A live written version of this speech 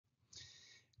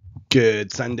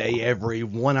Good Sunday,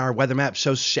 everyone. Our weather map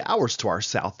shows showers to our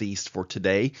southeast for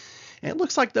today. And it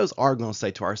looks like those are going to stay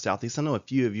to our southeast. I know a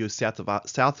few of you south of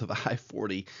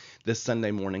I-40 this Sunday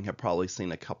morning have probably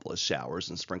seen a couple of showers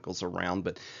and sprinkles around,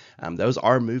 but those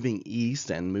are moving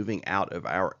east and moving out of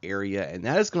our area, and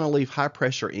that is going to leave high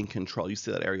pressure in control. You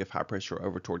see that area of high pressure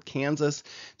over toward Kansas.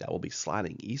 That will be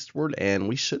sliding eastward, and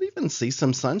we should even see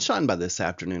some sunshine by this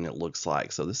afternoon, it looks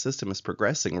like. So the system is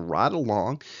progressing right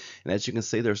along, and as you can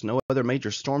see, there's no other major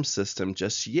storm system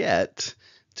just yet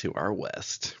to our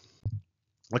west.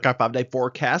 Look, our 5-day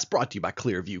forecast brought to you by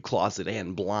Clearview Closet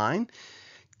and Blind.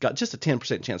 Got just a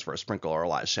 10% chance for a sprinkle or a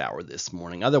light shower this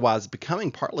morning. Otherwise,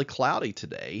 becoming partly cloudy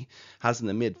today. Highs in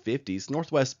the mid-50s.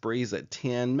 Northwest breeze at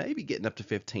 10, maybe getting up to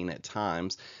 15 at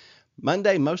times.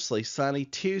 Monday, mostly sunny.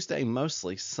 Tuesday,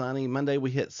 mostly sunny. Monday, we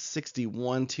hit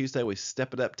 61. Tuesday, we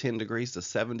step it up 10 degrees to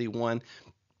 71.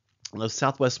 Those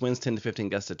southwest winds 10 to 15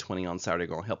 gusts to 20 on Saturday are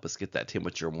going to help us get that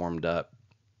temperature warmed up.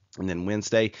 And then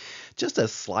Wednesday, just a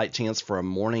slight chance for a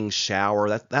morning shower.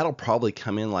 That'll probably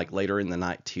come in like later in the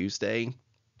night Tuesday.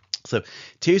 So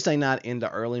Tuesday night into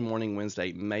early morning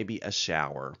Wednesday, maybe a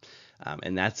shower.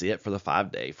 And that's it for the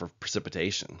 5-day for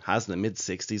precipitation. Highs in the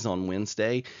mid-60s on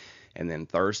Wednesday. And then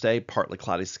Thursday, partly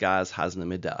cloudy skies, highs in the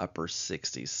mid to upper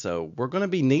 60s. So we're going to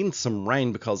be needing some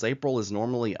rain because April is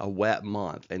normally a wet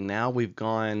month. And now we've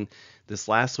gone this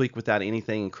last week without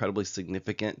anything incredibly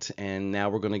significant. And now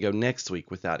we're going to go next week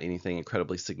without anything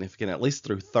incredibly significant, at least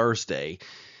through Thursday.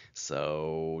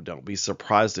 So don't be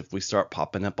surprised if we start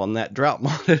popping up on that drought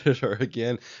monitor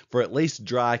again for at least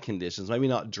dry conditions. Maybe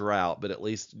not drought, but at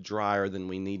least drier than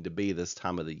we need to be this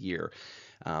time of the year.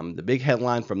 The big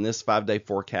headline from this 5-day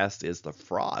forecast is the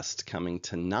frost coming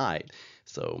tonight.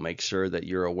 So make sure that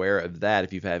you're aware of that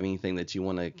if you have anything that you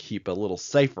want to keep a little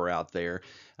safer out there.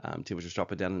 Temperatures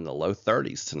dropping down in the low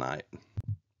 30s tonight.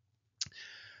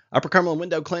 Upper Cumberland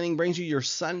window cleaning brings you your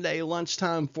Sunday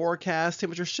lunchtime forecast.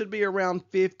 Temperature should be around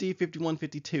 50, 51,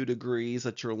 52 degrees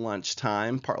at your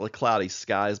lunchtime. Partly cloudy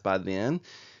skies by then.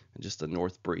 And just a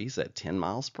north breeze at 10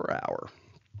 miles per hour.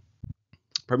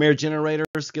 Premier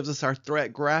Generators gives us our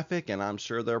threat graphic, and I'm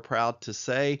sure they're proud to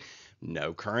say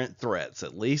no current threats,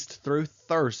 at least through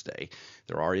Thursday.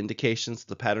 There are indications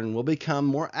the pattern will become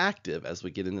more active as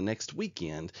we get into next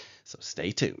weekend, so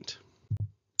stay tuned.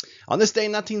 On this day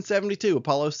in 1972,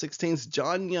 Apollo 16's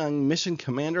John Young, mission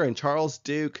commander, and Charles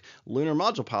Duke, lunar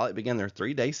module pilot, began their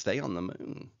 3-day stay on the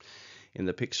moon. In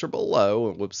the picture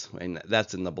below, and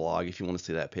that's in the blog if you want to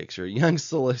see that picture, Young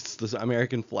salutes the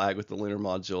American flag with the lunar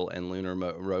module and lunar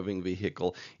roving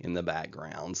vehicle in the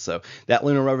background. So that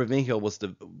lunar roving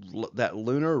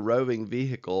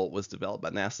vehicle was developed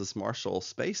by NASA's Marshall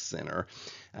Space Center,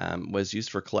 was used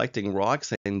for collecting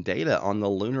rocks and data on the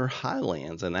lunar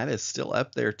highlands, and that is still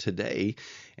up there today,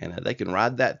 and they can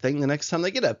ride that thing the next time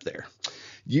they get up there.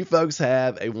 You folks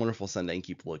have a wonderful Sunday and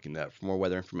keep looking up. For more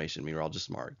weather information,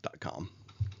 meteorologistmark.com.